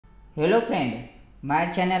Hello friend,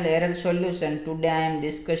 my channel Error Solution. Today I am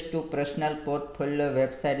discuss to personal portfolio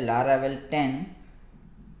website Laravel 10.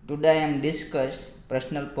 Today I am discuss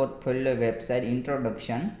personal portfolio website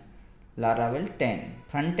introduction Laravel 10.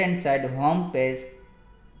 Front end side home page,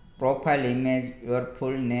 profile image, your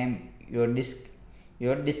full name, your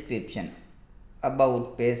description.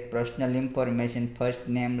 About page, personal information, first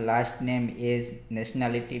name, last name, age,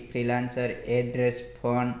 nationality, freelancer, address,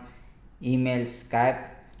 phone, email, Skype,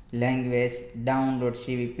 language, download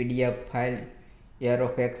CV, PDF file, year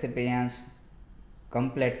of experience,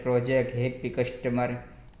 complete project, happy customer,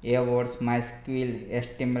 awards, MySQL,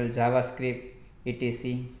 HTML, JavaScript,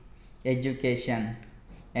 etc. Education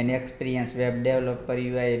and experience, web developer,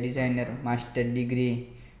 UI designer, master degree,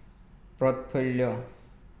 portfolio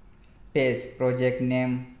page, project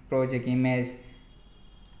name, project image,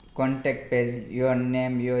 contact page, your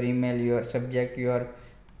name, your email, your subject, your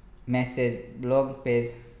message, blog page,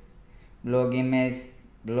 blog image,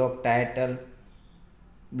 blog title,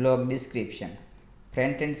 blog description.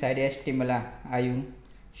 Front end side HTML I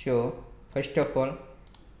show first of all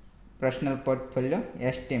personal portfolio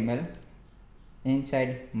HTML.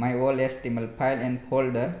 Inside my all HTML file and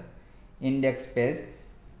folder, index page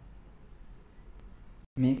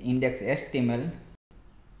means index HTML,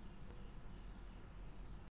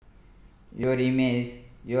 your image,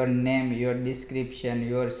 your name, your description,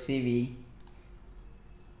 your CV,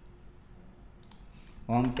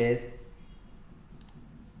 home page,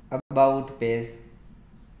 about page,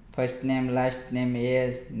 first name, last name,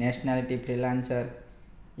 age, nationality, freelancer,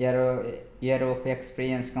 year of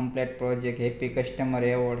experience, complete project, happy customer,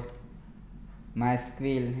 award,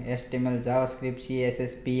 MySQL, HTML, JavaScript,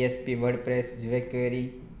 CSS, PHP, WordPress,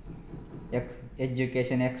 jQuery,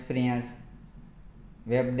 education experience,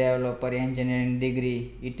 web developer, engineering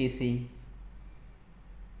degree, etc.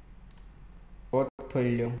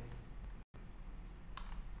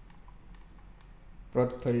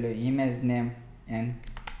 Portfolio, image name and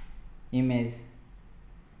image,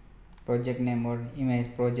 project name or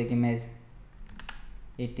image, project image,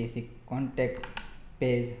 etc. Contact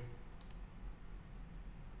page,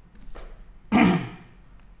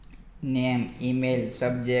 name, email,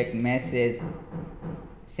 subject, message,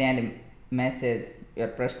 send message, your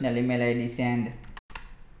personal email ID, send.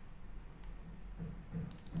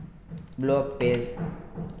 Blog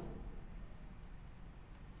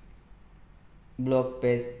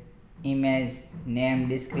page, image, name,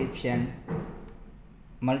 description,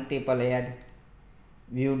 multiple ad,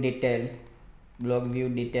 view detail, blog view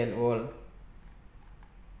detail, all.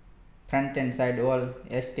 Front end side all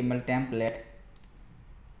HTML template.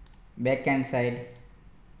 Back end side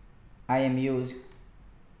I am use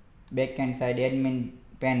back end side admin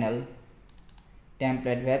panel,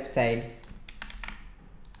 template website,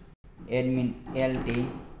 admin lt,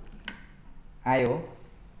 IO,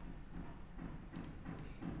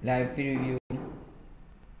 live preview,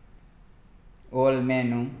 all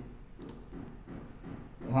menu,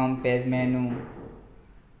 home page menu,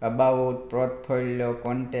 about, portfolio,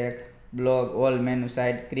 contact, blog, all menu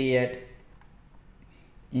side, create,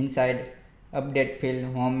 inside update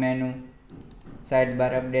field, home menu,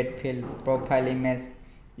 sidebar update field, profile image,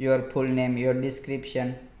 your full name, your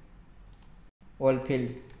description, all field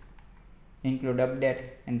include update,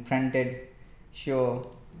 and front end show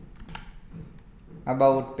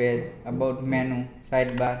about page, about menu,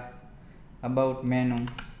 sidebar, about menu,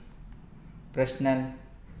 personal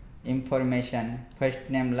information, first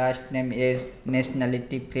name, last name, age,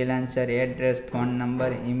 nationality, freelancer, address, phone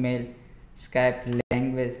number, email, Skype,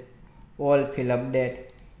 language, all field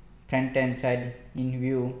update, front end side in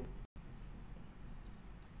view,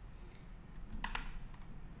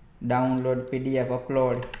 download PDF,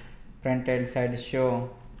 upload, front end side show,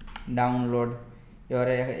 download, your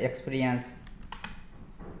experience,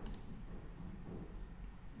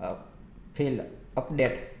 field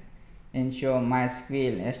update, and show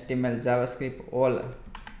MySQL, HTML, JavaScript, all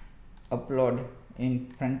upload in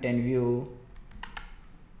front end view,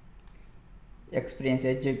 experience,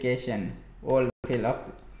 education, all fill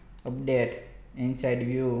up update inside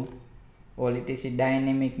view, all etc.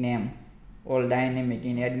 Dynamic name, all dynamic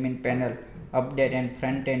in admin panel, update and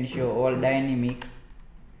front end show, all dynamic.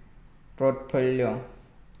 Portfolio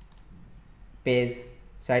page,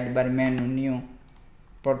 sidebar menu, new,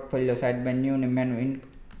 portfolio sidebar new menu, in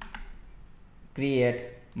create,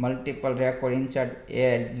 multiple record, insert,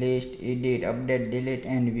 add, list, edit, update, delete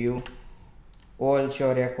and view, all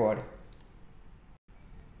show record,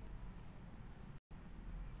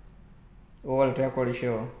 all record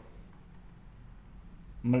show,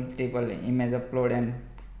 multiple image upload and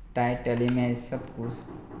title, image, सब कुछ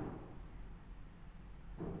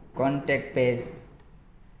contact page,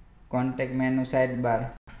 contact menu,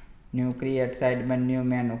 sidebar, new create sidebar, new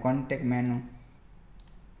menu, contact menu,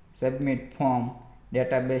 submit form,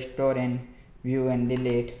 database store and view and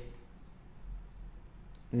delete,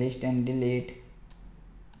 list and delete,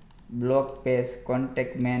 blog page,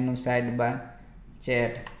 contact menu, sidebar,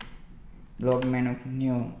 chat, blog menu,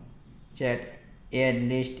 new, chat, add,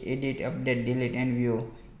 list, edit, update, delete and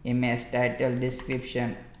view, image, title,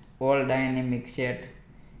 description, all dynamic chat.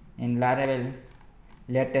 In Laravel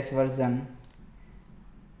latest version,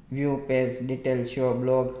 view page, detail, show,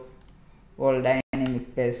 blog, all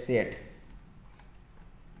dynamic page set.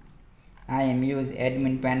 I am use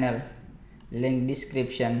admin panel, link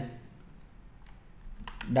description,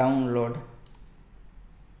 download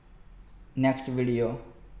next video,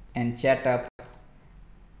 and chat up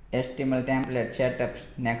HTML template setup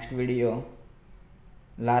next video.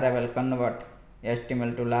 Laravel convert,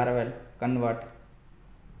 HTML to Laravel convert,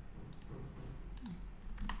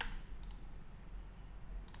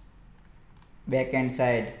 backend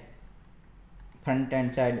side, front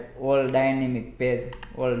end side, all dynamic page,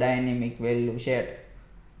 all dynamic value set,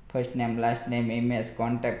 first name, last name, image,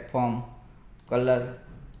 contact form, color,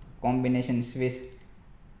 combination, switch,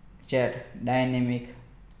 chat, dynamic,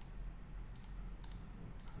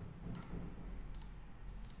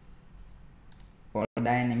 all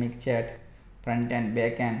dynamic chat, front end,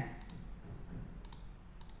 back end,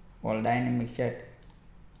 all dynamic chat.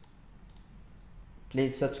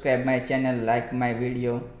 Please subscribe my channel, like my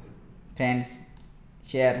video, friends,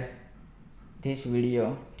 share this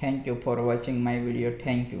video. Thank you for watching my video.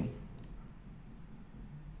 Thank you.